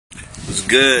It's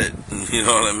good. You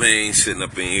know what I mean? Sitting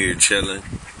up in here chilling.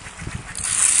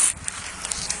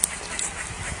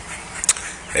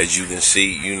 As you can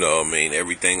see, you know what I mean,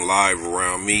 everything live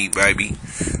around me, baby.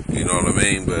 You know what I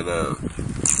mean? But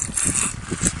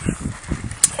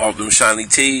all them shiny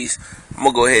tees. I'm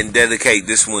gonna go ahead and dedicate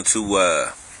this one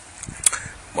to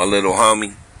my little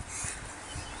homie,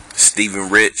 Stephen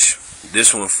Rich.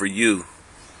 This one for you.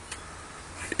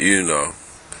 You know,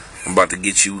 I'm about to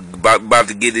get you about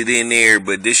to get it in there,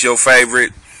 but this your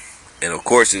favorite, and of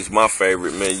course it's my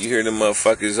favorite, man. You hear them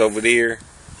motherfuckers over there?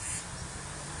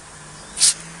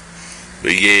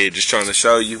 But yeah, just trying to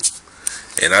show you,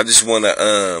 and I just want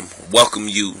to welcome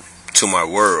you to my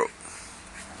world.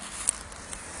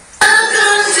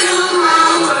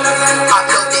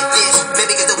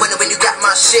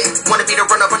 Shit, wanna be the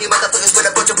runner on you motherfuckers with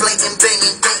a bunch of blatant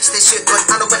banging gangsta shit, but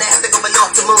I know when I have to go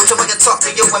off to move, so I can talk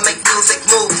to you and make music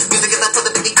move. Music is up for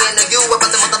the beginning of you, about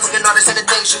the motherfucking artists and the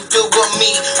things you do with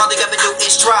me. All they ever do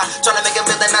is try, trying to make a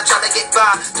million, not trying to get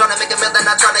by, trying to make a million,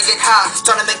 not trying to get high,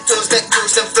 trying to make tunes that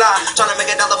cruise and fly, trying to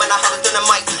make $1 when I hold it through the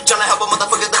mic, trying to help a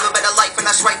motherfucker live a better life, and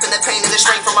I strife in the pain and the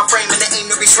strain from my frame, and the aim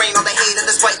to restrain all the hate and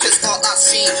the spite, cause all I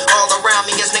see all around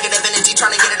me is negative energy,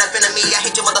 trying to get it up into me. I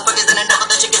hate you motherfuckers and I never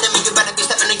let you get to me. You better be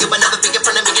stepping in, you will never be in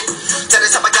front of me. That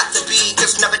is how I got to be,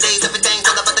 cause nowadays everything's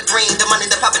all about the green, the money,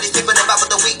 the poverty, people about with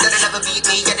the weak, that'll never beat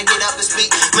me. Gotta get up and speak,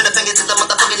 middle finger to the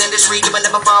motherfucking industry. You will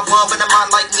never find one with a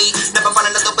mind like me, never find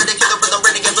another with a killer with a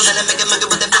ready to get and make a nigga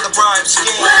with a bigger rhymes.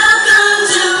 Yeah. Welcome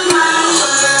to my world.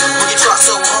 When you try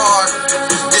so hard,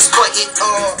 just quit it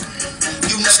all.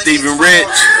 Stephen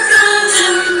Rich,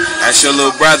 that's your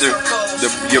little brother,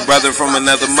 your brother from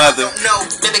another mother. No,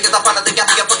 maybe cause I finally got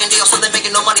me a fucking deal, so they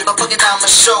making no money, but fucking down my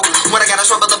show. When I got a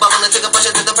trouble, the bubble, and take a push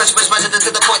it to the pressure,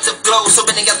 to the point to blow. So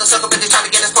bending out the circle, but they trying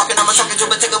to get us talking. I'm a talking to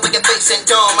a take a wicked face and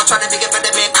dome. I try to be a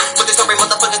better man, but this story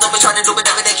motherfuckers don't be trying to do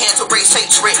whatever they can to raise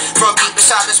hatred from deep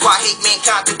inside. That's why I hate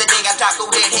mankind. Till the day I die, go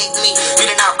ahead, hate me. You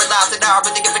did not realize that I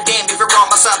really give a damn if you're on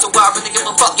my side. So I really give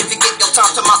a fuck if you give your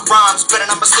time to my rhymes. Better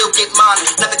I'ma still get mine.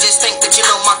 Never just think that you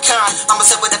know my kind. I'ma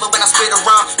say whatever when I spit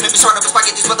around. Maybe try to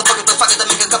respect these motherfuckers, but fuck it, let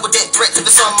make a couple dead threats if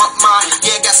it's on my mind.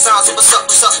 Yeah, I got signs, so what's up,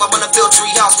 what's up? I wanna build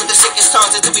tree house with the sickest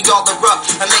tongues until we all erupt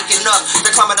and making up.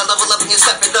 They're climbing a level up and you're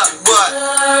stepping up. What?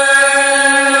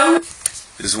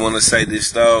 Just want to say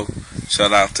this though.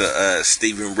 Shout out to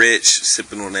Stephen Rich,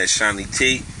 sipping on that shiny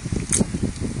tea.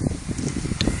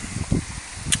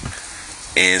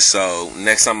 And so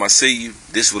next time I see you,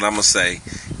 this is what I'm gonna say: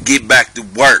 get back to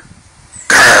work.